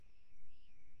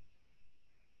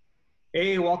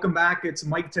Hey, welcome back. It's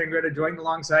Mike Tangretta joined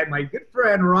alongside my good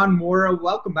friend Ron Mora.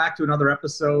 Welcome back to another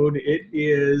episode. It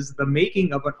is the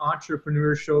making of an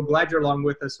entrepreneur show. Glad you're along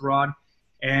with us, Ron.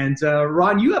 And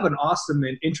Ron, you have an awesome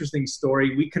and interesting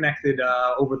story. We connected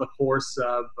over the course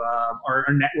of our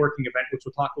networking event, which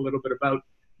we'll talk a little bit about.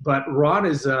 But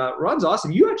Ron's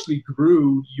awesome. You actually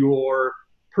grew your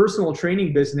personal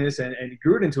training business and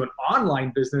grew it into an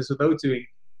online business without doing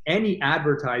any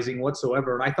advertising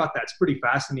whatsoever. And I thought that's pretty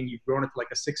fascinating. You've grown it to like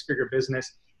a six-figure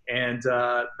business, and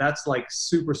that's like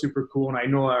super, super cool. And I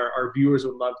know our viewers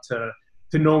would love to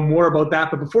know more about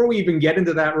that. But before we even get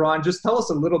into that, Ron, just tell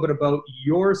us a little bit about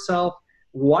yourself,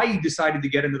 why you decided to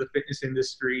get into the fitness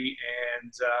industry,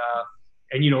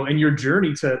 and your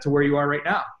journey to where you are right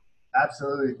now.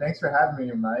 Absolutely. Thanks for having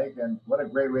me, Mike. And what a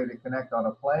great way to connect on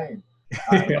a plane.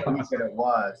 What a weekend it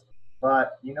was.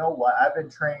 But you know what? I've been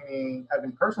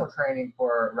personal training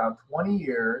for around 20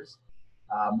 years.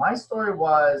 My story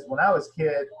was when I was a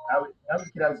kid,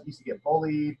 used to get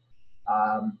bullied.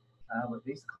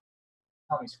 They used to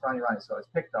call me Scrawny Ronnie, so I was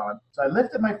picked on. So I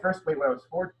lifted my first weight when I was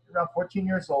around 14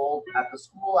 years old. At the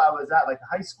school I was at, like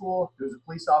high school, there was a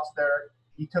police officer there.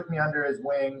 He took me under his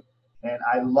wing, and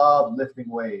I loved lifting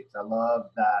weights. I loved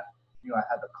that, I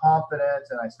had the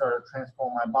confidence, and I started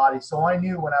transforming my body. So I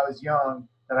knew when I was young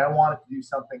that I wanted to do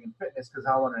something in fitness because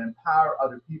I wanted to empower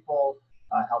other people,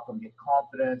 help them get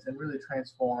confidence, and really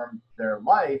transform their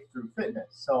life through fitness.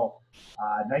 So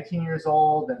 19 years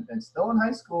old and still in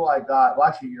high school,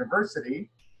 actually university,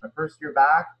 my first year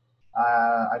back,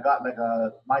 I got like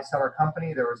my summer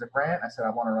company. There was a grant. I said, I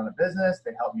want to run a business.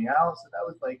 They helped me out. So that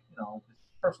was like,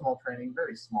 just personal training,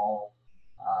 very small.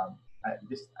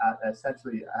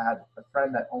 Essentially, I had a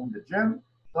friend that owned a gym.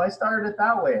 So I started it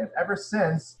that way. And ever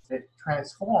since it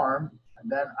transformed, and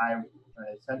then I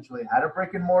essentially had a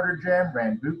brick and mortar gym,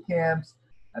 ran boot camps,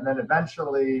 and then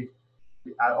eventually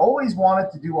I always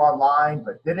wanted to do online,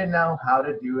 but didn't know how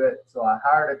to do it. So I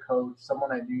hired a coach,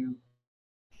 someone I knew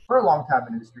for a long time in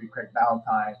the industry, Craig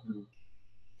Ballantyne, who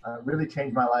really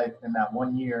changed my life in that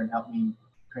 1 year and helped me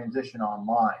transition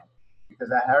online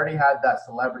because I already had that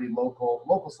celebrity,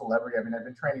 local celebrity. I mean, I've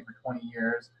been training for 20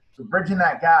 years. So bridging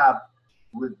that gap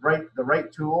with the right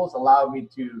tools allowed me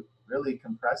to really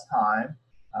compress time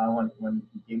when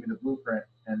he gave me the blueprint.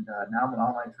 And now I'm an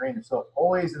online trainer. So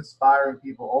always inspiring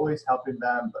people, always helping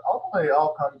them, but ultimately it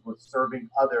all comes with serving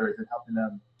others and helping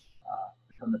them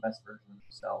become the best version of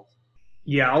themselves.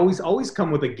 Yeah, always come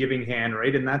with a giving hand,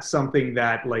 right? And that's something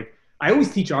that like I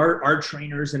always teach our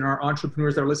trainers and our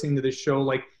entrepreneurs that are listening to this show,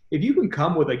 like if you can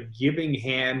come with a giving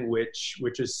hand, which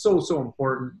is so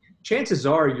important, chances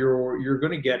are you're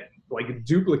going to get like a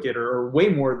duplicate or way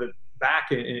more than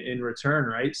back in return,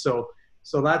 right? So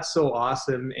that's so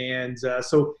awesome. And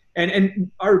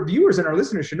our viewers and our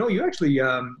listeners should know you actually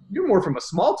you're more from a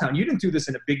small town. You didn't do this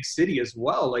in a big city as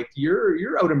well. Like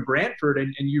you're out in Brantford,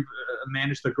 and you've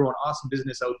managed to grow an awesome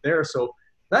business out there. So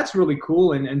that's really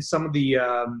cool. And some of the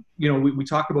we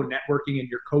talked about networking and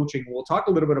your coaching. We'll talk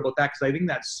a little bit about that because I think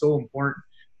that's so important.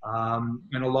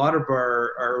 And a lot of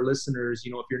our listeners,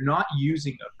 if you're not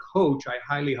using a coach, I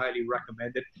highly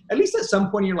recommend it. At least at some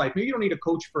point in your life. Maybe you don't need a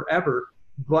coach forever,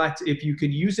 but if you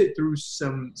could use it through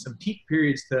some peak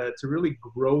periods to really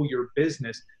grow your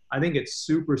business, I think it's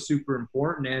super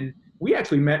important. And we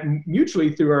actually met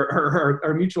mutually through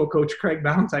our mutual coach Craig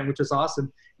Ballantyne, which is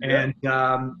awesome. Yeah.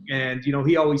 And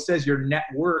he always says your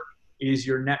network is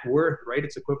your net worth, right?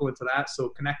 It's equivalent to that. So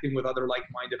connecting with other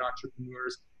like-minded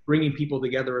entrepreneurs, bringing people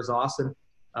together is awesome.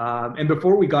 And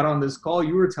before we got on this call,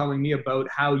 you were telling me about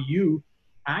how you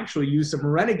actually use some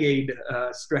renegade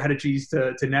strategies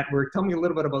to network. Tell me a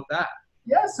little bit about that.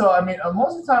 Yeah, so I mean,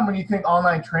 most of the time when you think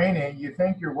online training, you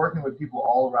think you're working with people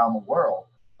all around the world.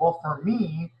 Well, for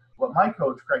me, what my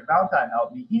coach, Craig Valentine,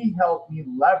 helped me, he helped me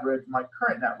leverage my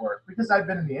current network because I've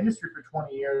been in the industry for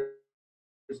 20 years,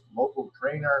 local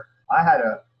trainer. I had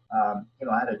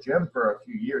a gym for a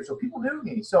few years, so people knew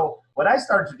me. So what I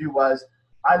started to do was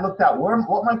I looked at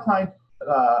what my client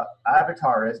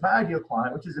avatar is, my ideal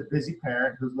client, which is a busy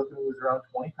parent who's looking to lose around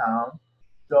 20 pounds.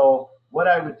 So what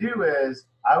I would do is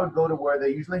I would go to where they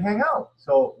usually hang out.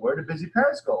 So where do busy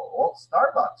parents go? Well,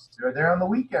 Starbucks. They're there on the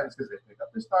weekends because they pick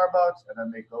up the Starbucks and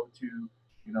then they go to,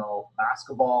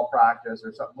 basketball practice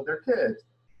or something with their kids.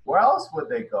 Where else would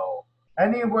they go?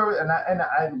 Anywhere, and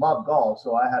I love golf,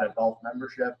 so I had a golf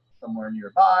membership somewhere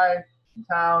nearby in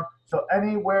town. So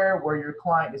anywhere where your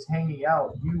client is hanging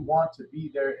out, you want to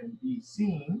be there and be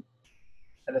seen.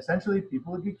 And essentially,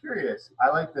 people would be curious. I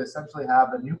like to essentially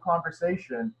have a new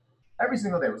conversation every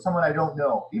single day with someone I don't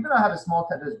know. Even though I have a small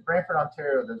town, there's Brantford,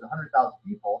 Ontario, there's 100,000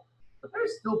 people. But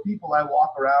there's still people I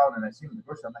walk around and I see them in the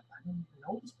grocery. I'm like, I don't even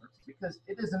know this person, because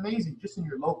it is amazing just in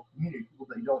your local community, people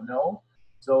that you don't know.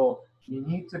 So you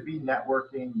need to be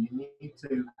networking. You need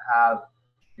to have,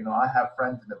 I have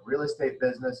friends in the real estate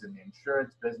business and the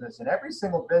insurance business, and every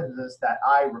single business that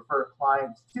I refer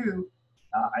clients to,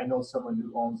 I know someone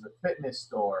who owns a fitness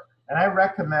store, and I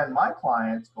recommend my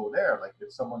clients go there. Like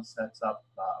if someone sets up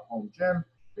a home gym,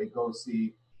 they go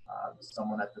see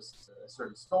someone at this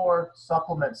certain store,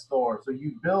 supplement store. So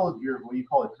you build your, what you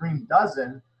call a dream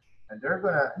dozen, and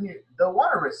they'll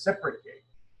want to reciprocate.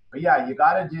 But yeah, you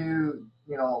got to do,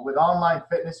 with online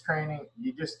fitness training,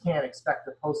 you just can't expect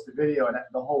to post a video and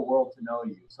the whole world to know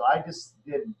you. So I just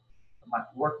did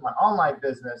my online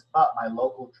business, but my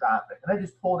local traffic. And I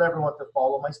just told everyone to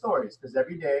follow my stories, because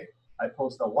every day I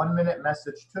post a 1-minute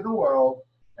message to the world,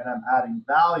 and I'm adding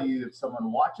value if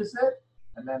someone watches it.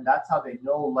 And then that's how they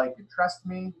know, like, and trust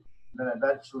me. And then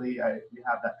eventually we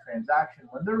have that transaction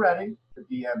when they're ready to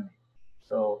DM me.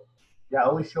 So yeah,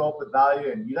 always show up with value,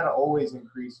 and you got to always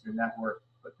increase your network.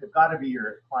 But they've got to be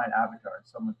your client avatar, and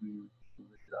someone who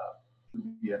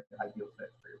would be an ideal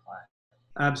fit for your client.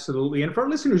 Absolutely. And for our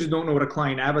listeners who don't know what a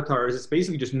client avatar is, it's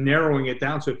basically just narrowing it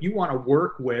down. So if you want to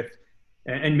work with,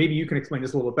 and maybe you can explain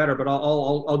this a little bit better, but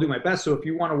I'll do my best. So if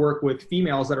you want to work with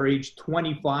females that are aged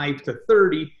 25 to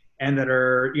 30 and that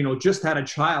are, just had a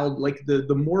child, like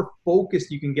the more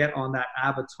focused you can get on that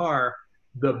avatar,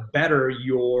 the better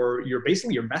your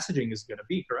basically your messaging is going to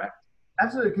be, correct?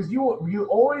 Absolutely, because you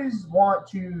always want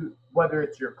to, whether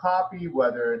it's your copy,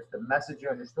 whether it's the message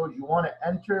on your story, you want to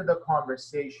enter the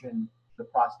conversation the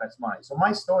prospect's mind. So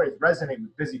my stories resonate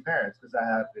with busy parents, because I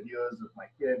have videos of my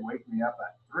kid waking me up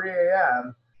at 3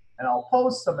 a.m. and I'll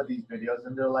post some of these videos,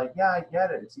 and they're like, yeah, I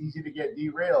get it. It's easy to get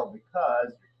derailed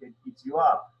because your kid keeps you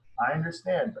up. I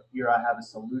understand, but here I have a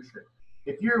solution.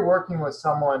 If you're working with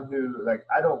someone who, like,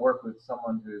 I don't work with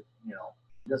someone who,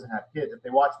 doesn't have kids. If they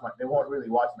won't really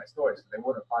watch my stories, so they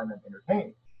wouldn't find them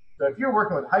entertaining. So if you're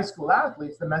working with high school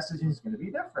athletes, the messaging is going to be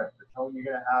different. The tone you're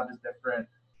going to have is different.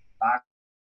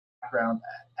 Background,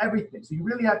 everything. So you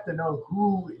really have to know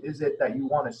who is it that you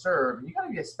want to serve, and you got to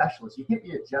be a specialist. You can't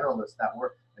be a generalist that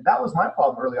work. And that was my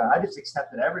problem early on. I just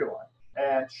accepted everyone.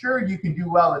 And sure, you can do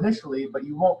well initially, but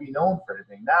you won't be known for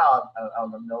anything. Now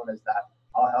I'm known as that.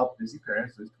 I'll help busy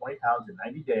parents lose 20 pounds in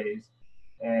 90 days,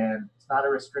 and it's not a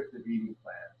restrictive eating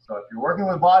plan. So if you're working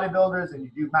with bodybuilders and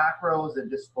you do macros, then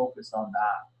just focus on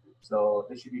that. So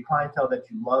there should be clientele that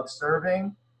you love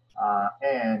serving,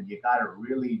 and you got to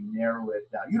really narrow it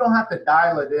down. You don't have to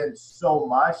dial it in so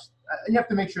much. You have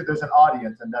to make sure there's an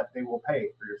audience and that they will pay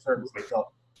for your services. So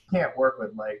you can't work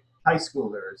with like high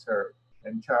schoolers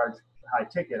and charge high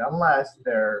ticket unless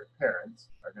their parents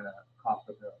are going to cop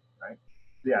the bill, right?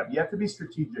 So yeah, you have to be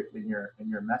strategic in your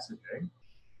messaging,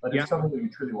 but it's something that you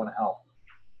truly want to help.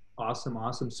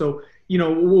 Awesome. So,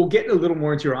 we'll get a little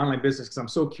more into your online business, because I'm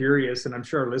so curious, and I'm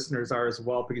sure our listeners are as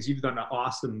well, because you've done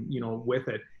awesome, with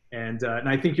it. And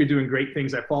I think you're doing great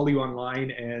things. I follow you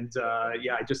online, and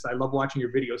I love watching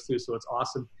your videos too. So it's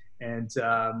awesome. And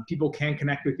people can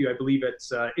connect with you. I believe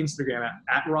it's Instagram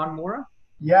at Ron Moura.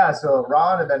 Yeah, so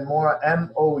Ron and then Moura,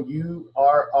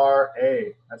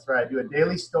 Mourra. That's right. I do a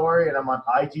daily story, and I'm on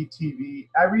IGTV.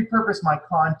 I repurpose my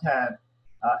content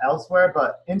elsewhere,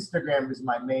 but Instagram is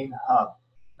my main hub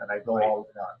that I go all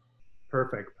the time.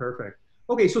 Perfect.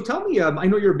 Okay, so tell me, I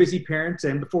know you're a busy parent,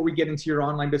 and before we get into your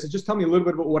online business, just tell me a little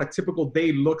bit about what a typical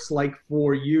day looks like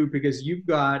for you, because you've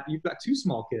got 2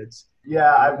 small kids.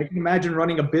 Yeah, I can imagine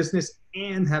running a business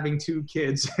and having 2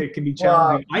 kids. It can be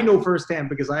challenging. I know firsthand,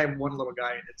 because I have one little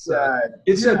guy, and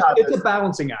it's a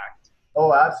balancing act.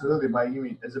 Oh, absolutely, Mike. You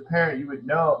mean as a parent, you would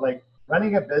know, like,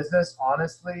 running a business,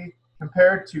 honestly,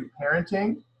 compared to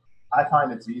parenting, I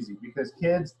find it's easy, because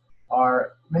kids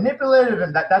are manipulative,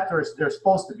 and that they're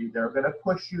supposed to be. They're going to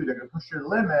push you. They're going to push your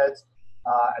limits.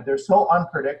 They're so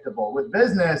unpredictable. With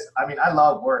business, I mean, I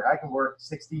love work. I can work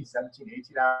 16, 17,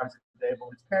 18 hours a day, but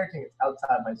with parenting, it's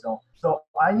outside my zone. So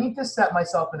I need to set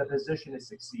myself in a position to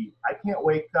succeed. I can't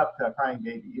wake up to a crying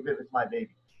baby, even if it's my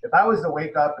baby. If I was to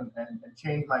wake up and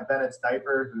change my Bennett's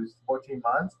diaper, who's 14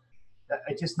 months,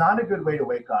 it's just not a good way to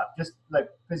wake up, just like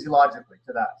physiologically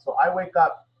to that. So I wake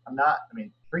up,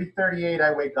 3:38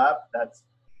 I wake up. That's,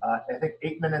 I think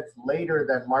 8 minutes later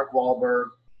than Mark Wahlberg,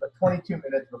 but 22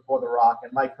 minutes before The Rock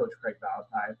and my coach, Craig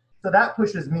Valentine. So that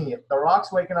pushes me. If The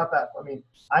Rock's waking up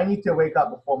I need to wake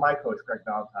up before my coach, Craig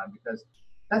Valentine, because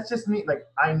that's just me. Like,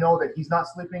 I know that he's not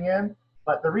sleeping in,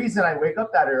 but the reason I wake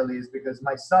up that early is because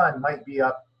my son might be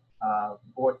up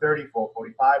 4:30,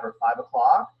 4:45, or 5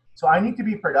 o'clock. So I need to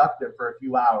be productive for a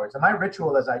few hours. And my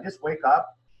ritual is I just wake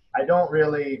up. I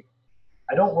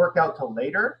I don't work out till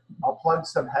later. I'll plug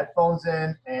some headphones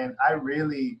in, and I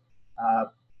really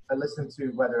I listen to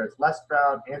whether it's Les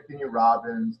Brown, Anthony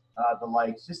Robbins, the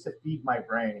likes, just to feed my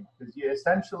brain. Because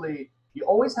you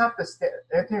always have to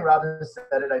Anthony Robbins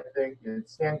said it, I think,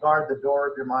 is stand guard the door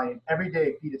of your mind. Every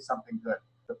day feed it something good.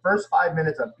 The first 5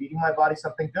 minutes I'm feeding my body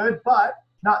something good, but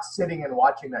not sitting and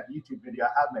watching that YouTube video. I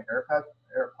have my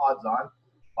AirPods on,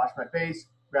 wash my face,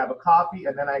 grab a coffee,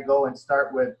 and then I go and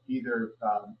start with either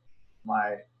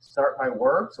my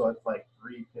work. So it's like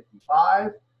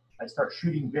 3:55. I start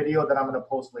shooting video that I'm going to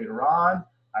post later on.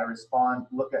 I respond,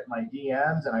 look at my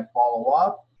DMs, and I follow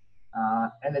up.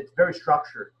 And it's very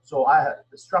structured. So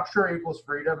the structure equals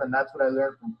freedom, and that's what I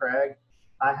learned from Craig.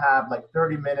 I have like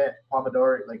 30-minute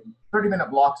Pomodoro, like 30-minute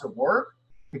blocks of work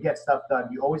to get stuff done.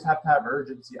 You always have to have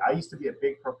urgency. I used to be a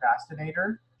big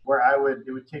procrastinator where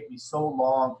it would take me so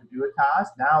long to do a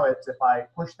task. Now it's if I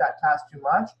push that task too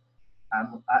much,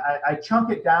 I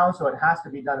chunk it down so it has to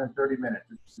be done in 30 minutes.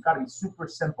 It's got to be super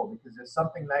simple because there's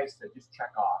something nice to just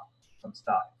check off some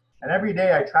stuff. And every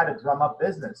day I try to drum up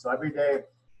business. So every day,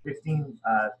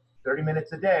 30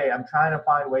 minutes a day, I'm trying to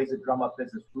find ways to drum up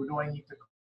business. Who do I need to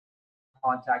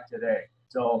contact today?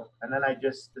 So, and then I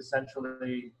just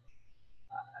essentially,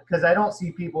 because I don't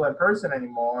see people in person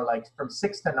anymore, like from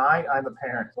 6 to 9, I'm a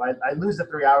parent. So I lose the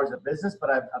 3 hours of business, but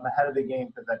I'm ahead of the game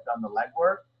because I've done the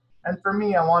legwork. And for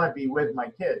me, I want to be with my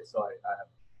kids. So I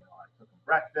cook them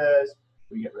breakfast,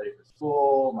 we get ready for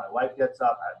school, my wife gets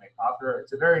up, I make coffee.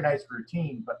 It's a very nice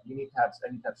routine, but I need to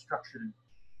have structure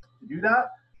to do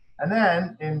that. And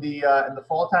then in the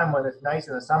fall time when it's nice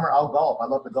in the summer, I'll golf. I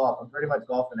love to golf. I'm pretty much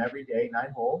golfing every day,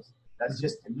 9 holes. That's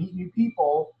just to meet new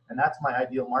people, and that's my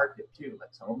ideal market too. Like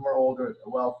some of them are older,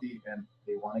 they're wealthy, and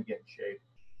they want to get in shape.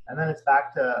 And then it's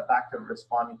back to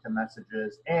responding to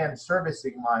messages and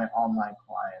servicing my online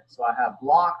clients. So I have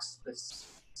blocks.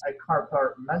 I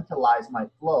compartmentalize my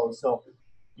flow. So,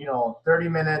 30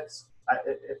 minutes.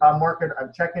 If I'm working,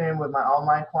 I'm checking in with my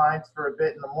online clients for a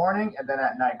bit in the morning, and then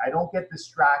at night. I don't get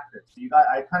distracted. So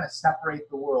I kind of separate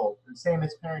the world. The same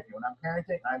as parenting. When I'm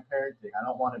parenting, I'm parenting. I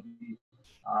don't want to be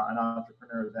an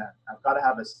entrepreneur then. I've got to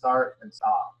have a start and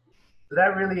stop. So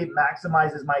that really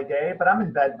maximizes my day. But I'm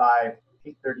in bed by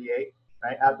 8:38,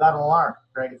 right? I've got an alarm,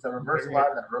 right? It's a reverse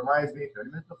alarm that reminds me 30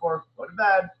 minutes before, go to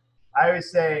bed. I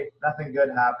always say nothing good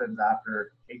happens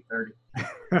after 8:30.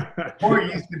 Before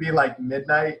it used to be like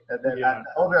midnight, and then the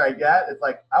older I get, it's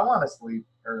like I want to sleep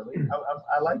early.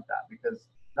 I like that because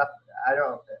I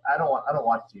don't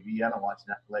watch TV. I don't watch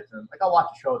Netflix. And I'll watch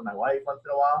a show with my wife once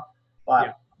in a while,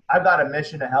 but I've got a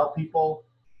mission to help people,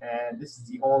 and this is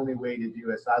the only way to do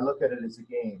it. So I look at it as a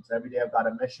game. So every day I've got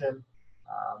a mission.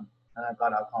 And I've got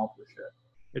to accomplish it.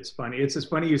 It's funny. It's just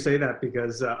funny you say that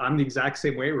because I'm the exact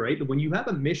same way, right? When you have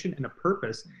a mission and a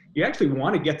purpose, you actually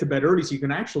want to get to bed early so you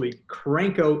can actually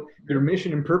crank out your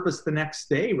mission and purpose the next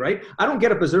day, right? I don't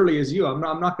get up as early as you. I'm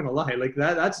not going to lie. Like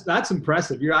that's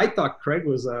impressive. I thought Craig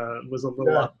was a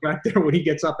little off back there when he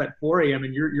gets up at 4 a.m.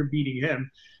 and you're beating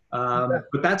him.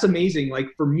 But that's amazing. Like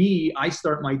for me, I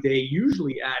start my day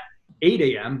usually at 8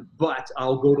 a.m., but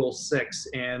I'll go till 6.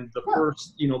 And the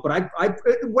first, but I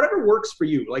whatever works for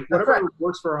you, like whatever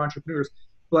works for our entrepreneurs.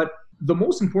 But the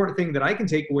most important thing that I can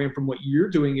take away from what you're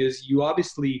doing is you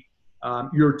obviously,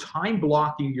 you're time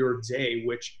blocking your day,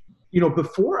 which,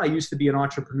 before I used to be an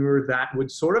entrepreneur that would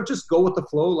sort of just go with the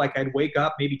flow. Like I'd wake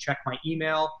up, maybe check my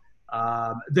email.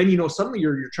 Then, suddenly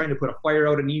you're trying to put a fire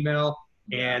out an email.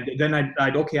 And then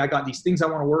I got these things I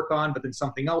want to work on, but then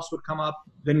something else would come up.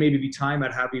 Then maybe be time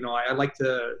I'd have, I like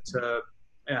to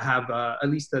have at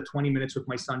least 20 minutes with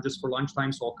my son just for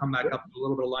lunchtime. So I'll come back up, do a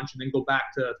little bit of lunch and then go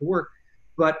back to work.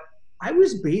 But I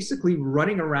was basically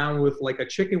running around with like a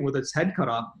chicken with its head cut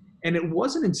off. And it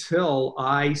wasn't until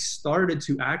I started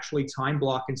to actually time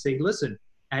block and say, listen,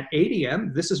 at 8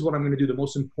 a.m., this is what I'm going to do, the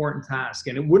most important task.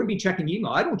 And it wouldn't be checking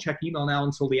email. I don't check email now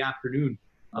until the afternoon.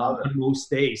 On most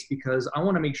days, because I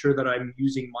want to make sure that I'm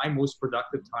using my most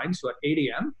productive time. So at 8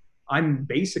 a.m., I'm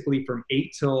basically from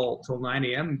 8 till 9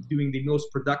 a.m. doing the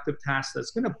most productive task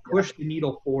that's going to push the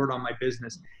needle forward on my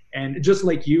business. And just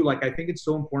like you, I think it's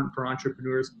so important for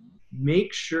entrepreneurs,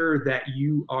 make sure that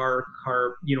you are,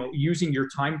 using your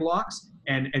time blocks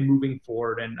and moving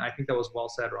forward. And I think that was well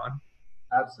said, Ron.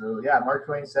 Absolutely. Yeah. Mark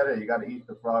Twain said it. You got to eat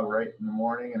the frog right in the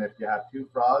morning. And if you have 2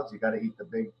 frogs, you got to eat the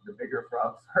bigger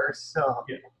frog first. So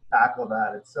tackle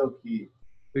that. It's so key.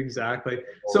 Exactly.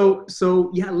 So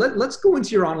let's go into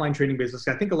your online training business.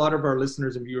 I think a lot of our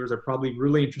listeners and viewers are probably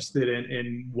really interested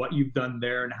in what you've done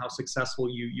there and how successful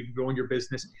you've grown your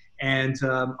business. And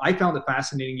I found it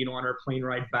fascinating, on our plane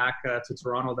ride back to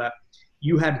Toronto that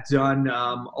you had done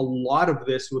a lot of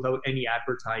this without any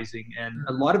advertising, and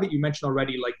a lot of it you mentioned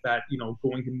already, like that,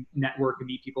 going to network and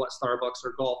meet people at Starbucks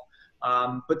or golf.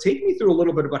 But take me through a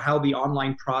little bit about how the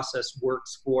online process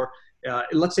works for,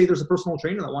 let's say there's a personal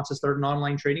trainer that wants to start an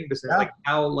online training business. Yeah.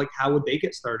 How would they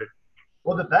get started?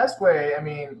 Well, the best way, I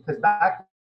mean, because back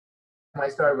when I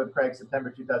started with Craig, September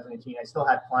 2018, I still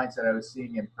had clients that I was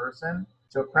seeing in person.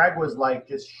 So Craig was like,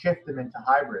 just shift them into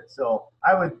hybrid. So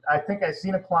I think I've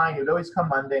seen a client, he would always come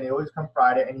Monday and he'd always come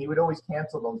Friday, and he would always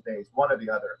cancel those days, one or the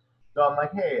other. So I'm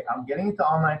like, hey, I'm getting into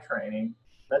online training.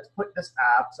 Let's put this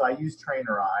app. So I use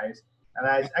Trainerize. And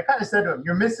I kind of said to him,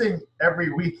 you're missing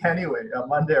every week anyway, a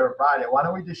Monday or Friday. Why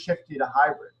don't we just shift you to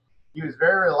hybrid? He was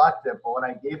very reluctant, but when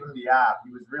I gave him the app,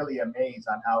 he was really amazed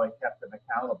on how it kept him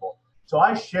accountable. So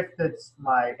I shifted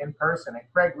my in-person, and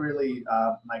Craig really,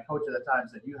 my coach at the time,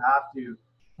 said, you have to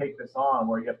take this on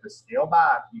where you have to scale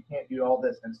back. You can't do all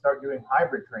this and start doing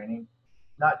hybrid training,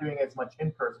 not doing as much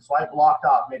in-person. So I blocked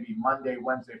off maybe Monday,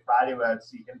 Wednesday, Friday where I'd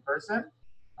see in-person,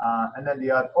 and then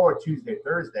or Tuesday,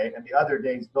 Thursday, and the other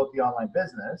days built the online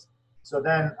business. So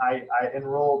then I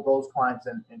enrolled those clients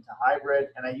into hybrid,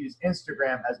 and I used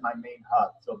Instagram as my main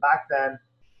hub. So back then,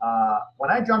 when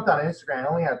I jumped on Instagram, I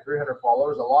only had 300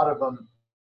 followers. A lot of them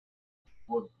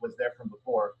was there from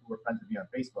before, who were friends with me on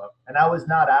Facebook. And I was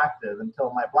not active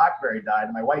until my BlackBerry died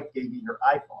and my wife gave me her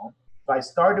iPhone. So I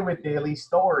started with daily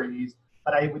stories,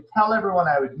 but I would tell everyone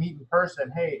I would meet in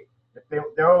person, hey, if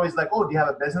they're always like, oh, do you have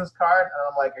a business card?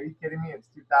 And I'm like, are you kidding me? It's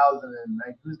 2000 and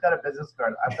like, who's got a business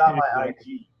card? I've got my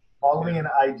IG. Follow me in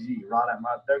IG, Ron at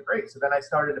Mount. They're great. So then I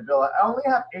started to build. I only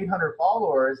have 800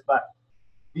 followers, but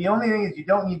the only thing is you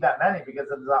don't need that many because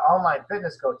as an online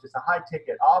fitness coach, it's a high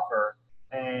ticket offer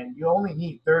and you only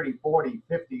need 30, 40,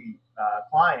 50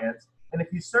 clients. And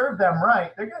if you serve them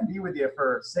right, they're going to be with you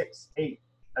for 6, 8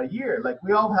 a year. Like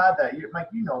we all had that. Mike,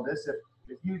 you know this.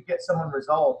 If you get someone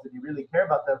results and you really care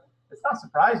about them, it's not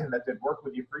surprising that they'd work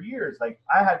with you for years. Like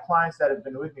I had clients that have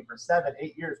been with me for 7,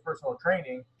 8 years, personal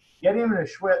training, getting them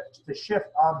to shift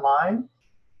online.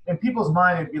 In people's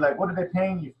mind, it'd be like, what are they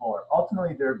paying you for?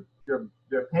 Ultimately,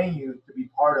 they're paying you to be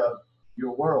part of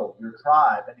your world, your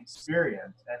tribe, and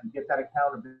experience, and get that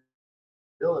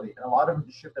accountability. And a lot of them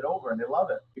just shift it over, and they love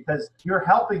it because you're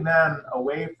helping them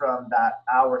away from that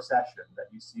hour session that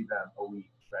you see them a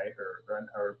week, right,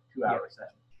 or 2-hour session.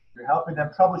 You're helping them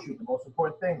troubleshoot the most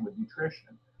important thing with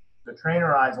nutrition. The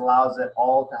Trainerize allows it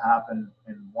all to happen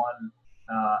in one.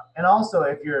 And also,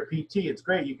 if you're a PT, it's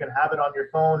great. You can have it on your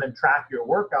phone and track your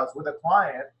workouts with a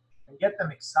client and get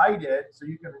them excited so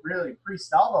you can really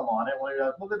pre-sell them on it. When you're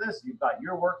like, look at this, you've got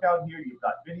your workout here, you've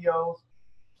got videos.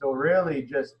 So really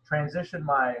just transition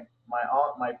my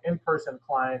in-person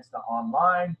clients to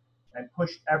online and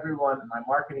push everyone. My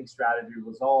marketing strategy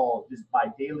was all just by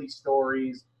daily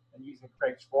stories and using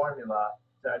Craig's formula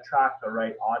to attract the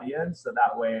right audience. So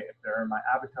that way, if they're in my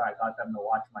avatar, I got them to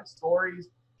watch my stories.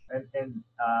 And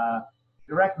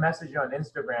direct messaging on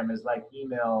Instagram is like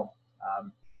email.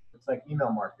 It's like email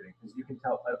marketing because you can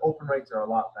tell open rates are a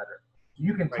lot better.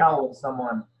 You can tell when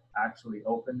someone actually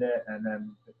opened it and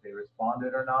then if they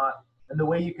responded or not. And the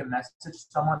way you can message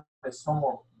someone is so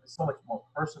much more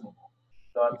personable.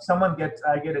 So if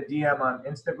I get a DM on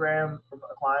Instagram from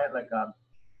a client, like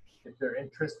if they're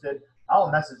interested,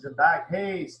 I'll message them back.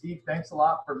 Hey, Steve, thanks a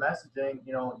lot for messaging.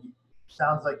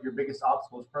 Sounds like your biggest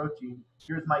obstacle is protein.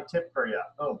 Here's my tip for you.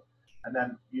 Boom. And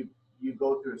then you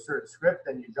go through a certain script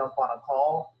and you jump on a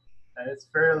call. And it's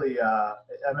fairly,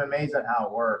 I'm amazed at how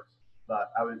it works.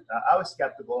 But I was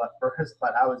skeptical at first,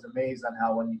 but I was amazed on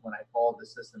how when I followed the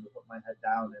system to put my head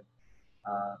down and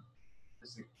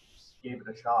just gave it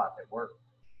a shot, it worked.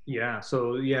 Yeah.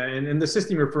 So yeah, and the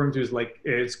system you're referring to is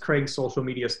it's Craig's social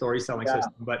media story selling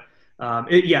system, but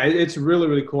it's really,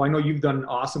 really cool. I know you've done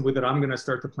awesome with it. I'm going to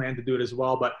start to plan to do it as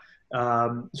well. But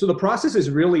so the process is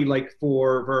really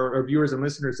for our viewers and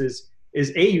listeners is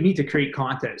you need to create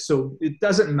content. So it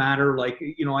doesn't matter.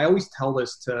 I always tell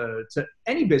this to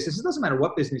any business. It doesn't matter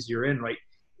what business you're in, right?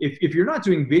 If you're not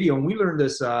doing video, and we learned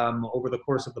this over the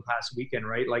course of the past weekend,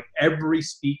 right? Like every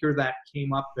speaker that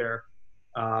came up there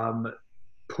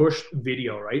pushed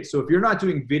video, right? So if you're not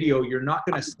doing video, you're not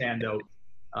going to stand out.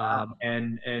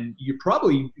 And you're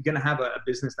probably going to have a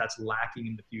business that's lacking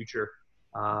in the future.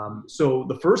 So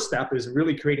the first step is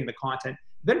really creating the content.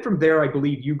 Then from there, I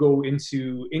believe you go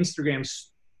into Instagram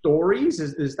stories.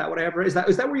 Is that what I have? Is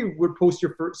that where you would post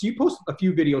your first? So you post a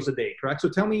few videos a day, correct? So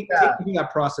take me through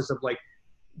that process of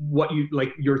what you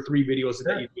your 3 videos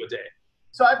that you do a day.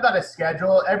 So I've got a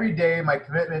schedule every day. My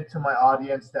commitment to my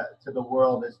audience, to the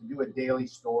world, is to do a daily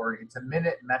story. It's a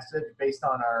minute message based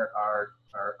on our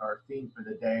theme for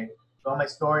the day. So my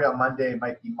story on Monday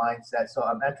might be mindset. So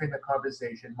I'm entering the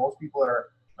conversation. Most people are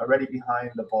already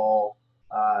behind the ball.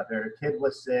 Their kid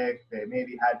was sick. They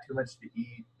maybe had too much to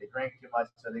eat. They drank too much.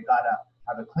 So they got to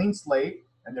have a clean slate.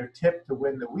 And their tip to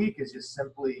win the week is just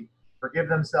simply forgive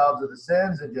themselves of the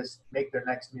sins and just make their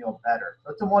next meal better.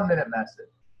 So it's a 1-minute message.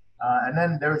 And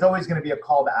then there's always going to be a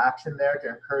call to action there to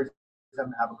encourage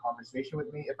them to have a conversation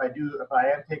with me. If I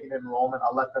am taking enrollment,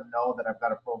 I'll let them know that I've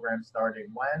got a program starting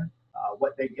when,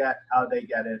 what they get, how they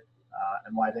get it,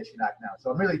 and why they should act now.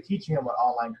 So I'm really teaching them what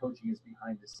online coaching is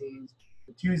behind the scenes.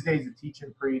 The Tuesdays, the teach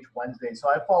and preach, Wednesday. So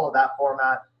I follow that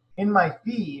format. In my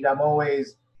feed, I'm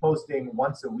always posting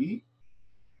once a week.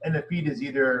 And the feed is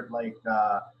either like,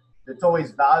 it's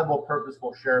always valuable,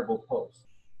 purposeful, shareable posts.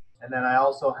 And then I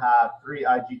also have 3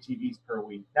 IGTVs per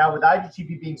week. Now, with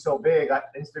IGTV being so big,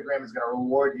 Instagram is going to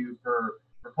reward you for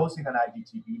posting on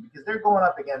IGTV because they're going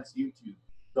up against YouTube.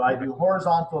 So I do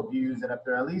horizontal views, and if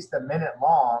they're at least a minute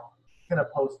long, I'm going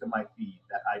to post to my feed,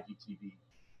 that IGTV.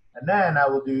 And then I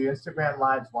will do Instagram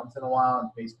Lives once in a while and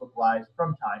Facebook Lives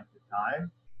from time to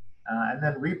time. And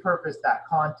then repurpose that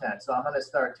content. So I'm going to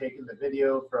start taking the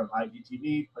video from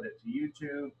IGTV, put it to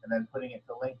YouTube, and then putting it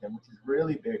to LinkedIn, which is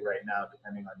really big right now,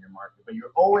 depending on your market. But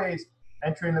you're always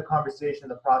entering the conversation in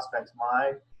the prospect's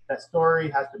mind. That story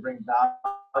has to bring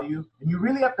value. And you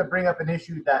really have to bring up an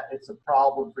issue that it's a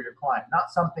problem for your client,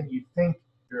 not something you think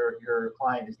your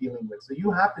client is dealing with. So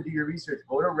you have to do your research.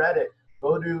 Go to Reddit,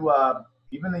 go to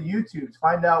even the YouTubes,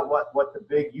 find out what the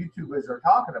big YouTubers are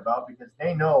talking about because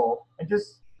they know, and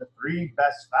just the 3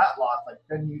 best fat loss, like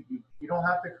then you don't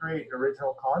have to create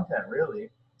original content really.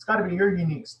 It's got to be your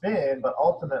unique spin, but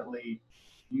ultimately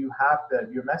your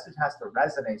message has to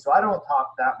resonate. So I don't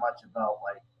talk that much about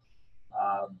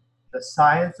like the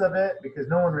science of it because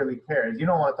no one really cares. You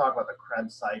don't want to talk about the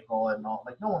Krebs cycle and all,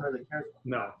 like no one really cares about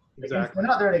No, that. exactly. They're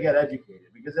not there to get educated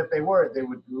because if they were, they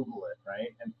would Google it, right?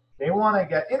 And they want to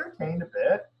get entertained a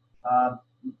bit,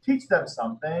 teach them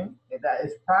something that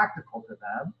is practical to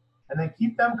them, and then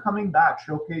keep them coming back.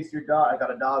 Showcase your dog. I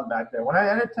got a dog back there.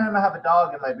 Anytime I have a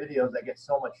dog in my videos, I get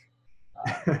so much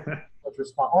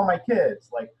response. Or my kids.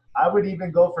 Like I would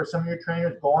even go for some of your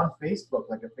trainers, go on Facebook,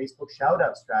 like a Facebook shout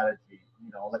out strategy.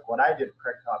 You know, like what I did,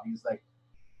 Craig Cobb. He's like,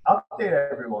 update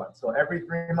everyone. So every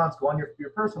 3 months, go on your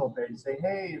personal page, say,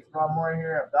 hey, it's Ron Moore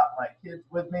here. I've got my kids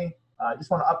with me. I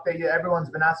just want to update you. Everyone's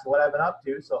been asking what I've been up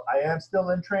to. So I am still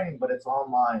in training, but it's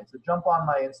online. So jump on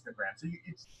my Instagram. So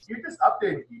you're just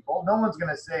updating people. No one's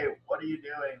going to say, what are you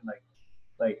doing?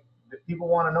 Like people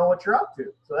want to know what you're up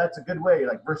to. So that's a good way,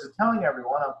 like versus telling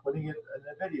everyone I'm putting it in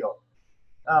a video.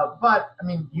 But I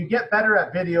mean, you get better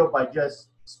at video by just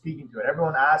speaking to it.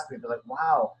 Everyone asks me, they're like,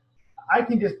 wow, I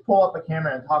can just pull up a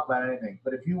camera and talk about anything.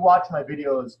 But if you watch my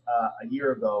videos a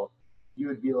year ago, you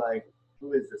would be like,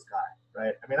 who is this guy?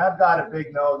 Right? I mean, I've got a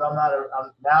big nose.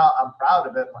 Now I'm proud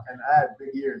of it, and I had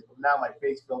big ears, but now my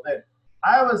face filled in.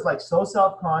 I was like so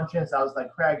self-conscious. I was like,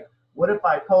 Craig, what if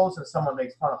I post and someone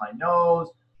makes fun of my nose?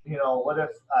 You know, what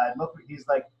if I look? He's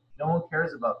like, no one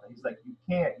cares about that. He's like, you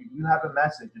can't. You have a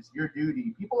message. It's your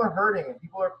duty. People are hurting and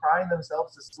people are crying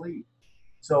themselves to sleep.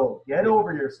 So get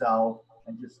over yourself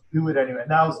and just do it anyway.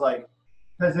 And I was like,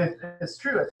 because it's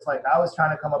true. It's like I was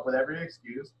trying to come up with every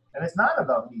excuse, and it's not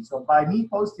about me. So by me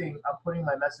posting, I'm putting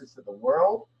my message to the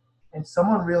world, and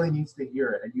someone really needs to hear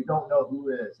it, and you don't know who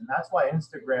it is. And that's why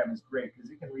Instagram is great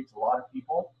because it can reach a lot of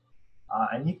people,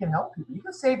 and you can help people. You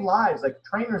can save lives. Like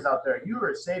trainers out there, you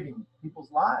are saving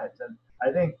people's lives. And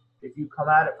I think if you come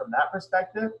at it from that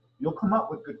perspective, you'll come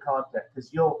up with good content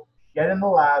because you'll get in the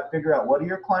lab, figure out what are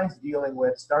your clients dealing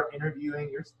with, start interviewing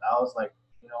your spouse. Like,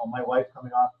 you know, my wife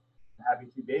coming off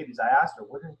having 2 babies, I asked her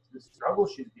what is the struggle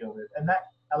she's dealing with, and that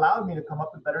allowed me to come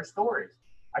up with better stories.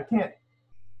 I can't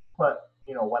put,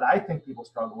 you know, what I think people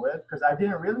struggle with because I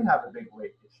didn't really have a big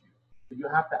weight issue. But you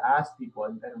have to ask people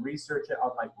and research it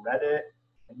on like Reddit,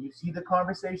 and you see the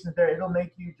conversations there. It'll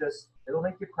make you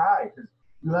cry because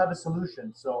you have a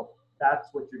solution. So that's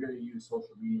what you're going to use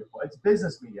social media for. It's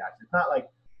business media. Actually. It's not like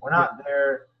we're not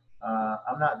there.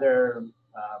 I'm not there.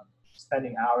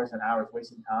 Spending hours and hours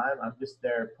wasting time. I'm just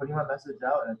there putting my message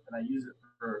out and I use it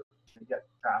to get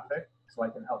traffic so I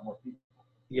can help more people.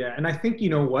 Yeah. And I think, you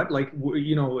know what, like,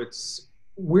 you know,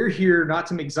 we're here not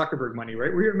to make Zuckerberg money,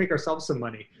 right? We're here to make ourselves some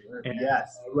money. And,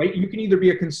 yes. Right. You can either be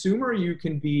a consumer or you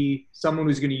can be someone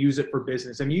who's going to use it for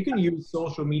business. I mean, you can use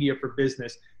social media for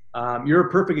business. You're a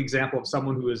perfect example of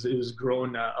someone who has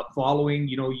grown a following.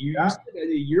 You know, you used it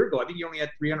a year ago. I think you only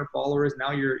had 300 followers.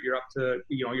 Now you're up to,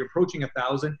 you know, you're approaching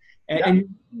 1,000. And you're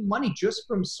making money just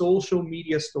from social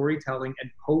media storytelling and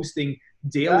posting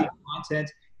daily content.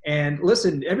 And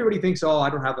listen, everybody thinks, oh, I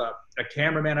don't have a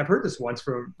cameraman. I've heard this once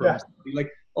from Yeah.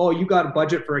 like, oh, you got a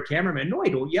budget for a cameraman. No, I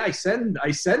don't. Yeah, I send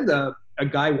a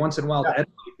guy once in a while to edit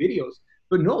my videos.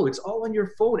 But no, it's all on your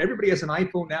phone. Everybody has an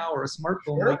iPhone now or a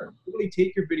smartphone. Sure. Like, really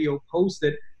take your video, post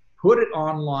it, put it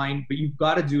online, but you've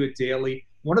got to do it daily.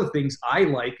 One of the things I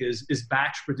like is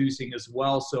batch producing as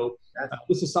well. So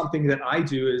this is something that I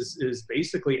do is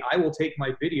basically I will take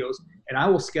my videos and I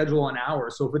will schedule an hour.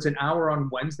 So if it's an hour on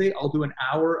Wednesday, I'll do an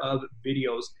hour of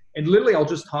videos, and literally I'll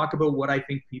just talk about what I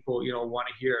think people, want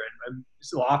to hear. And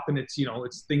so often it's,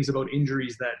 it's things about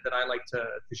injuries that I like to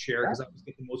share, because I always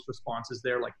get the most responses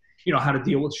there, like, how to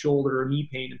deal with shoulder or knee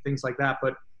pain and things like that.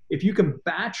 But if you can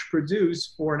batch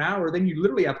produce for an hour, then you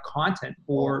literally have content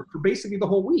for basically the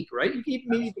whole week, right? You can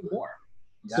maybe even more.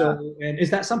 Yeah. So, and is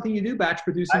that something you do, batch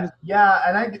producing? Yeah,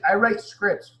 and I write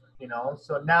scripts,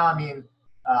 So now, I mean,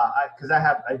 because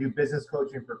I do business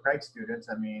coaching for Craig students.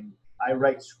 I mean, I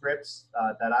write scripts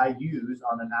that I use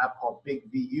on an app called Big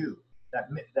VU.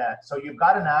 So you've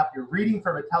got an app, you're reading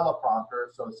from a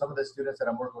teleprompter. So some of the students that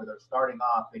I'm working with are starting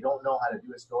off, they don't know how to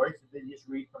do a story, so they just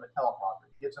read from a teleprompter.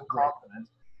 It gives them confidence.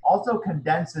 Also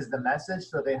condenses the message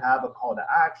so they have a call to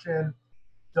action.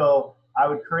 So I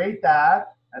would create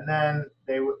that, and then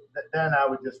I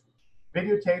would just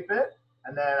videotape it,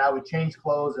 and then I would change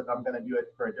clothes if I'm going to do it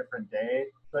for a different day.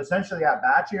 So essentially,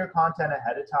 batching your content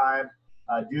ahead of time,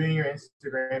 doing your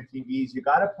Instagram TVs, you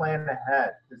got to plan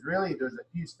ahead, because really there's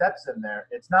a few steps in there.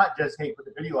 It's not just, hey, put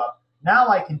the video up. Now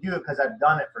I can do it because I've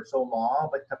done it for so long,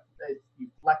 but you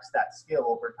flex that skill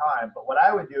over time. But what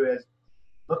I would do is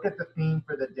look at the theme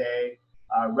for the day,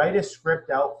 write a script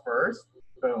out first,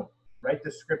 boom, write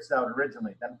the scripts out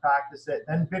originally, then practice it,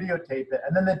 then videotape it,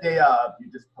 and then the day of,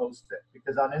 you just post it.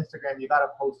 Because on Instagram, you got to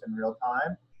post in real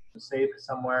time, so save it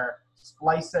somewhere,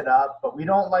 splice it up, but we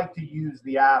don't like to use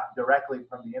the app directly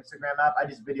from the Instagram app. I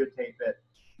just videotape it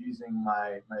using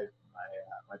my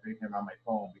big camera on my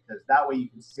phone, because that way you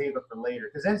can save it for later.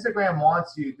 Because Instagram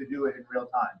wants you to do it in real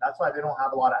time. That's why they don't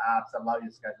have a lot of apps that allow you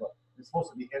to schedule it. It's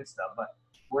supposed to be Insta, but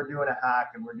we're doing a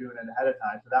hack and we're doing it ahead of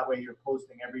time. So that way you're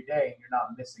posting every day and you're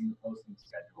not missing the posting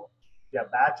schedule. Yeah,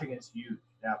 batching is huge.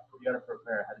 Yeah, you got to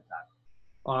prepare ahead of time.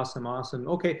 Awesome.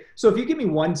 Okay, so if you give me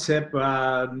one tip,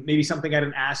 maybe something I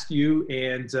didn't ask you,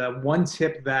 and one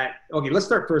tip let's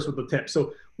start first with the tip.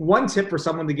 So one tip for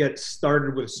someone to get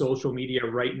started with social media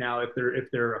right now, if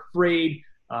they're afraid,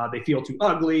 they feel too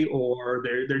ugly, or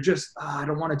they're just, I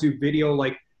don't want to do video,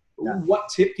 like, what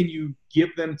tip can you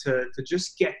give them to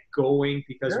just get going?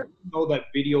 Because we know that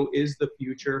video is the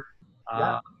future.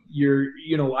 I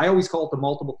always call it the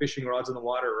multiple fishing rods in the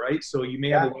water, right? So you may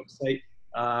have a website,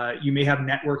 you may have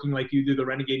networking like you do, the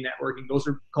Renegade networking. Those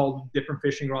are called different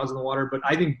fishing rods in the water, but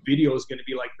I think video is going to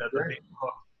be like the big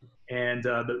hook, and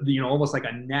almost like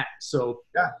a net. So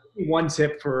one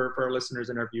tip for our listeners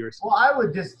and our viewers. Well, I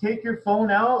would just take your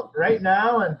phone out right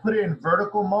now and put it in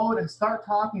vertical mode and start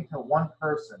talking to one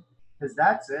person, because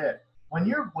that's it. When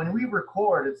we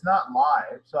record, it's not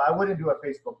live, so I wouldn't do a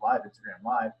Facebook Live, Instagram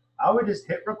Live. I would just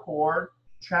hit record,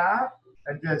 chat,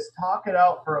 and just talk it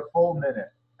out for a full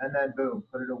minute, and then boom,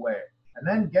 put it away. And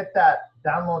then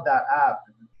download that app,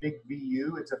 Big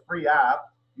VU. It's a free app.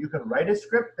 You can write a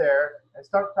script there and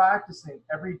start practicing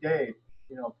every day,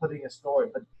 putting a story.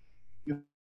 But you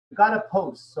got to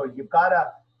post. So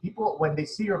people, when they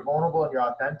see you're vulnerable and you're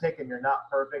authentic and you're not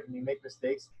perfect and you make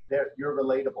mistakes, you're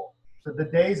relatable. So the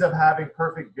days of having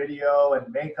perfect video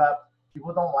and makeup,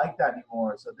 people don't like that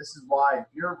anymore. So this is why, if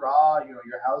you're raw,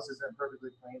 your house isn't perfectly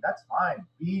clean, that's fine.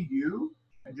 Be you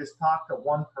and just talk to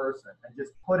one person and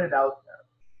just put it out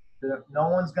there. No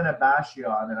one's going to bash you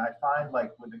on it. I find,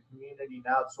 like, with the community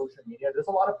now, social media, there's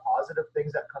a lot of positive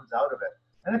things that comes out of it.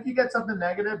 And if you get something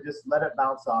negative, just let it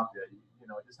bounce off you.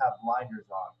 Just have blinders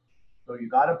on. So you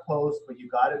got to post, but you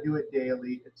got to do it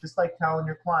daily. It's just like telling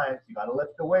your clients, you got to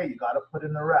lift the weight, you got to put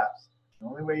in the reps. The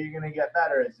only way you're going to get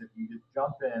better is if you just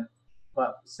jump in,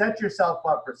 but set yourself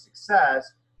up for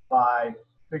success by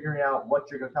figuring out what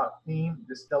you're going to talk theme,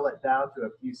 distill it down to a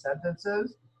few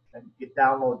sentences, and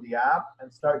download the app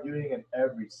and start doing it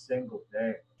every single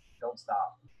day. Don't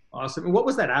stop. Awesome. And what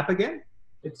was that app again?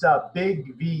 It's a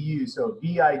Big VU. So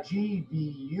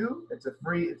BIGVU. It's a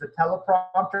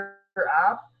teleprompter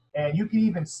app, and you can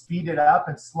even speed it up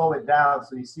and slow it down.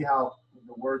 So you see how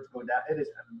the words go down. It is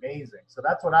amazing. So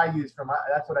that's what I use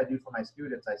that's what I do for my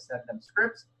students. I send them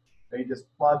scripts. They just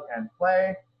plug and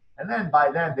play. And then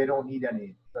by then they don't need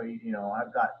any. So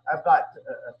I've got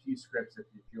a few scripts if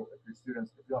your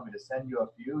students, if you want me to send you a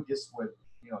few, just with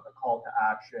the call to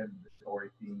action, the story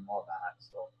theme, all that.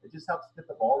 So it just helps get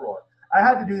the ball rolling. I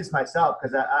had to do this myself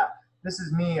because this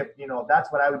is me. If you know,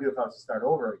 that's what I would do if I was to start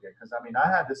over again. Because I mean, I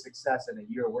had the success in a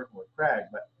year working with Craig,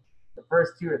 but the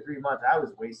first 2 or 3 months I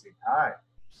was wasting time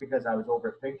because I was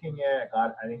overthinking it.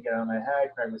 I didn't get out of my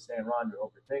head. Craig was saying, "Ron, you're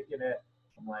overthinking it."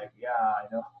 I'm like, "Yeah, I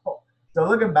know." So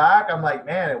looking back, I'm like,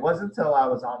 man, it wasn't until I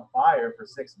was on fire for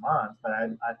 6 months, but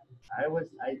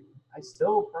I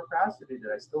still procrastinated.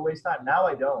 I still waste time. Now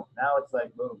I don't. Now it's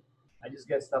like, boom, I just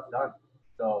get stuff done.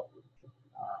 So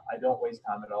I don't waste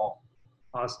time at all.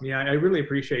 Awesome. Yeah, I really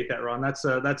appreciate that, Ron. That's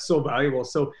so valuable.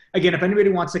 So again, if anybody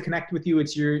wants to connect with you,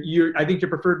 it's your I think your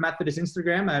preferred method is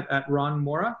Instagram at Ron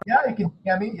Mora. Yeah, you can.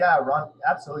 Yeah, I mean, yeah, Ron,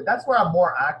 absolutely. That's where I'm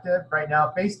more active right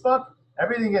now. Facebook,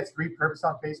 everything gets repurposed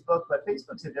on Facebook, but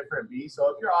Facebook's a different beast. So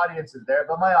if your audience is there,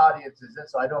 but my audience isn't,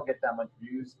 so I don't get that much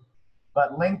views.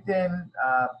 But LinkedIn,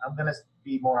 I'm going to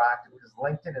be more active because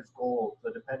LinkedIn is gold.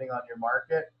 So depending on your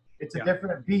market, it's a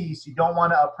different beast. You don't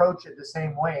want to approach it the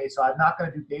same way. So I'm not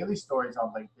going to do daily stories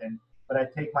on LinkedIn, but I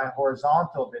take my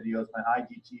horizontal videos, my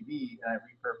IGTV, and I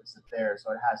repurpose it there.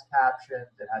 So it has captions,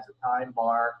 it has a time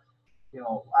bar. You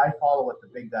know, I follow what the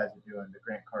big guys are doing, the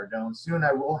Grant Cardone. Soon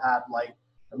I will have like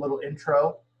a little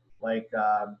intro, like,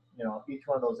 you know, each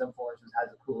one of those influencers has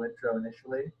a cool intro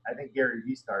initially. I think Gary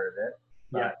Vee started it.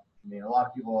 But, I mean, a lot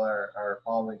of people are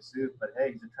following suit, but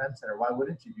hey, he's a trendsetter. Why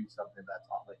wouldn't you do something that's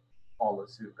like follow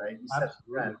suit, right? He sets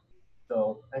the trend.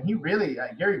 So, and he really,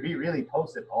 Gary Vee really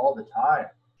posts it all the time.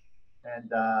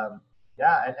 And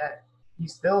and he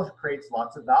still creates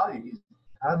lots of value. He's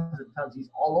tons and tons. He's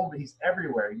all over. He's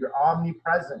everywhere. You're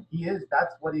omnipresent. He is.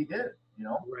 That's what he did. You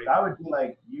know. Right. So I would be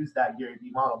like use that Gary Vee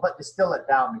model, but distill it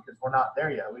down because we're not there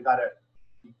yet. We got to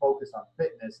be focused on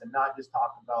fitness and not just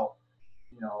talk about,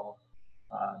 you know,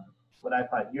 what I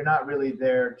find. You're not really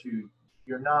there to.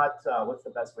 You're not. What's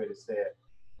the best way to say it?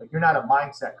 Like you're not a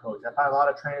mindset coach. I find a lot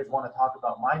of trainers want to talk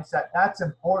about mindset. That's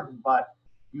important, but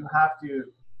you have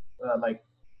to like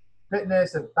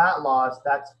fitness and fat loss,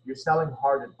 that's you're selling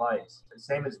hard advice. The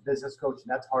same as business coaching,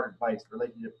 that's hard advice.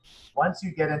 Relationship. Once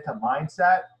you get into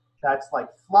mindset, that's like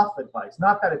fluff advice.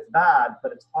 Not that it's bad,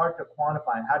 but it's hard to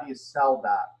quantify. And how do you sell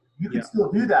that? You can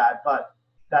still do that, but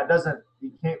that doesn't,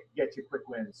 you can't get you quick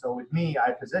wins. So with me,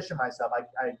 I position myself,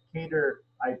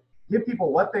 I give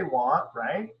people what they want,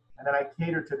 right? And then I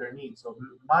cater to their needs. So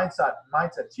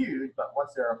mindset's huge, but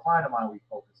once they're a client of mine, we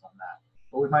focus on that.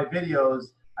 But with my videos,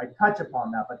 I touch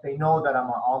upon that, but they know that I'm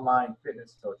an online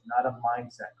fitness coach, not a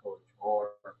mindset coach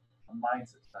or a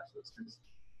mindset specialist. Because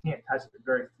you can't touch it,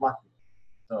 very fluffy.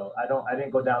 So I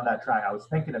didn't go down that track. I was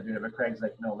thinking of doing it, but Craig's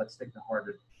like, no, let's stick to hard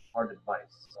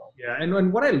advice. So yeah,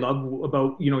 and what I love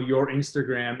about your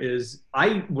Instagram is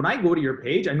when I go to your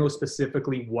page, I know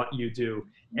specifically what you do,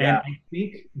 and I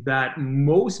think that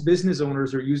most business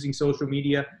owners are using social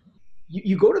media.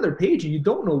 You go to their page and you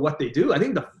don't know what they do. I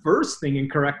think the first thing in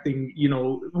correcting,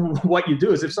 what you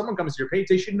do is if someone comes to your page,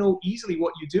 they should know easily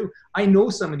what you do. I know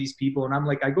some of these people and I'm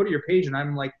like, I go to your page and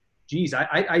I'm like, geez,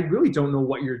 I really don't know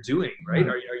what you're doing, right?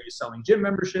 Are you selling gym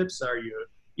memberships? Are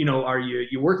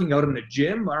you working out in a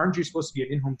gym? Aren't you supposed to be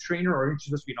an in-home trainer, or aren't you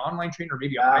supposed to be an online trainer, or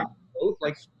maybe a hybrid both?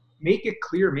 Like make it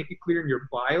clear in your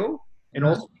bio. And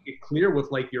also make it clear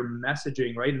with like your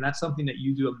messaging, right? And that's something that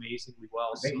you do amazingly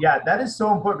well. So. Yeah, that is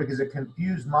so important because a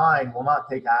confused mind will not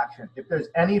take action. If there's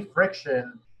any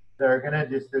friction, they're gonna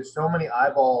there's so many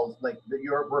eyeballs, like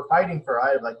we're fighting for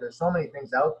eyeballs, like there's so many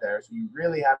things out there. So you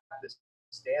really have to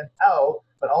stand out,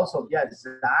 but also get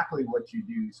exactly what you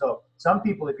do. So some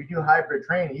people, if you do hybrid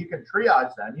training, you can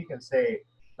triage them. You can say,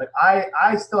 like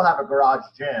I still have a garage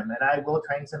gym and I will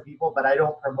train some people, but I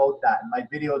don't promote that. And my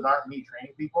videos aren't me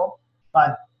training people.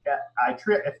 But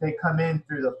if they come in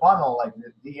through the funnel, like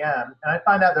the DM, and I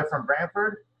find out they're from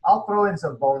Brantford, I'll throw in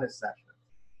some bonus sessions.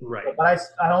 Right. But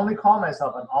I only call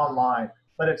myself an online.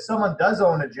 But if someone does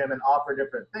own a gym and offer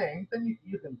different things, then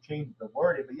you can change the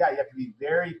wording. But yeah, you have to be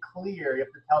very clear. You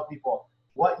have to tell people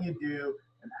what you do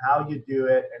and how you do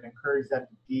it and encourage them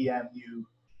to DM you.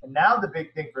 And now the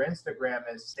big thing for Instagram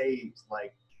is saves,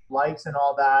 like likes and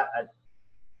all that.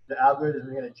 The algorithm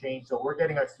is going to change. So we're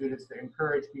getting our students to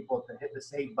encourage people to hit the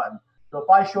save button. So if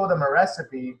I show them a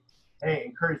recipe, hey,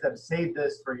 encourage them to save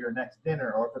this for your next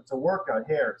dinner. Or if it's a workout,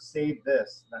 here, save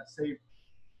this. That save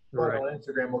button on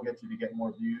Instagram will get you to get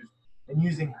more views. And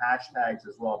using hashtags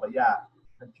as well. But yeah,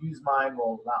 confused mind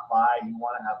will not buy. You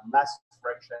want to have less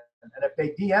friction. And if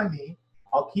they DM me,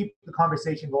 I'll keep the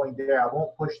conversation going there. I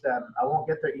won't push them. I won't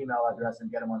get their email address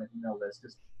and get them on an email list.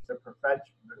 Just they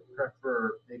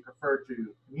prefer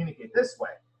to communicate this way.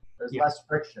 There's less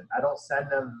friction. I don't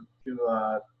send them to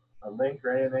a link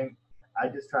or anything. I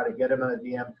just try to get them in a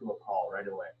DM to a call right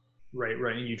away. Right.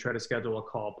 And you try to schedule a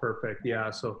call. Perfect.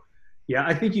 Yeah. So Yeah,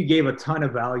 I think you gave a ton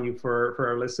of value for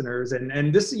our listeners,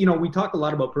 and this, you know, we talk a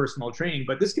lot about personal training,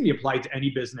 but this can be applied to any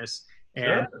business.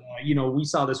 And Sure. you know, we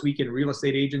saw this weekend real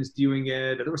estate agents doing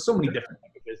it. There were so many different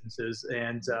type of businesses,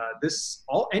 and this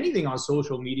all anything on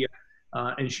social media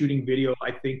and shooting video.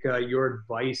 I think your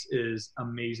advice is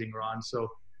amazing, Ron. So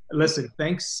listen,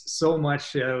 thanks so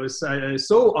much. It was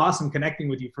so awesome connecting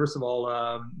with you. First of all,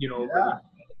 you know, over Yeah.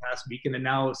 the past week, and then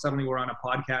now suddenly we're on a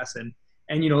podcast, and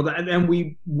you know, and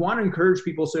we want to encourage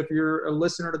people. So if you're a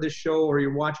listener to this show or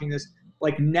you're watching this,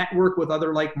 like, network with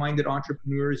other like-minded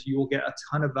entrepreneurs. You will get a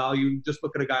ton of value. Just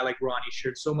look at a guy like Ron. He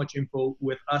shared so much info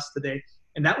with us today,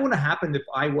 and that wouldn't have happened if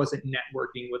I wasn't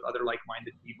networking with other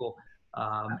like-minded people.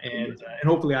 And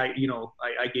hopefully I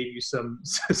gave you some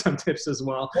some tips as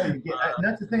well. And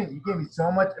that's the thing. You gave me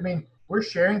so much. I mean, we're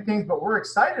sharing things, but we're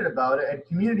excited about it. And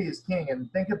community is king.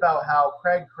 And think about how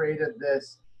Craig created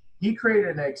this. He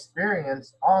created an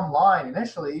experience online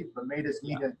initially, but made us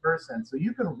meet in person. So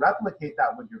you can replicate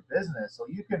that with your business. So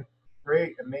you can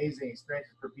create amazing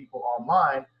experiences for people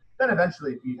online. Then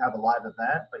eventually, if you have a live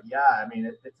event. But yeah, I mean,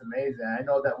 it's amazing. I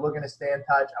know that we're going to stay in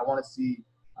touch. I want to see,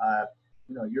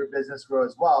 your business grow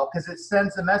as well, because it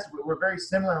sends a message. We're very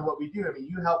similar in what we do. I mean,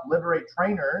 you help liberate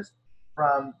trainers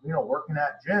from, working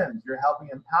at gyms. You're helping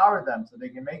empower them so they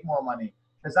can make more money.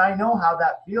 Because I know how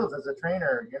that feels as a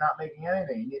trainer. You're not making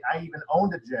anything. I even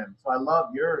owned a gym, so I love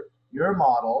your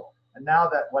model. And now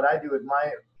that what I do with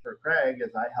for Craig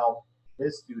is I help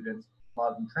his students, a lot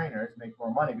of them trainers, make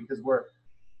more money, because we're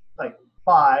like,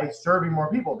 by serving more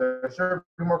people, they're serving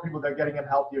more people. They're getting them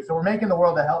healthier. So we're making the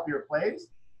world a healthier place,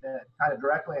 kind of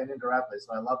directly and indirectly.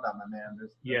 So I love that, my man.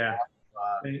 Yeah.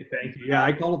 Thank you. Yeah,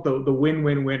 I call it the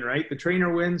win-win-win, right? The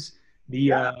trainer wins,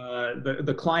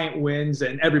 the client wins,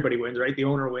 and everybody wins, right? The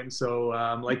owner wins. So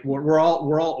like we're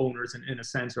all owners in a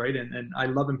sense, right? And I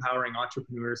love empowering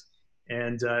entrepreneurs.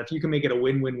 And if you can make it a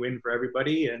win-win-win for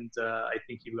everybody, and I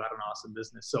think you've got an awesome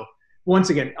business. So once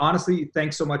again, honestly,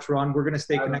 thanks so much, Ron. We're going to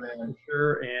stay connected for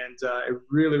sure. And I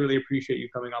really, really appreciate you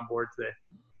coming on board today.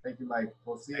 Thank you, Mike.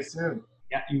 We'll see you soon.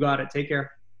 Yeah, you got it. Take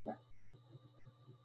care.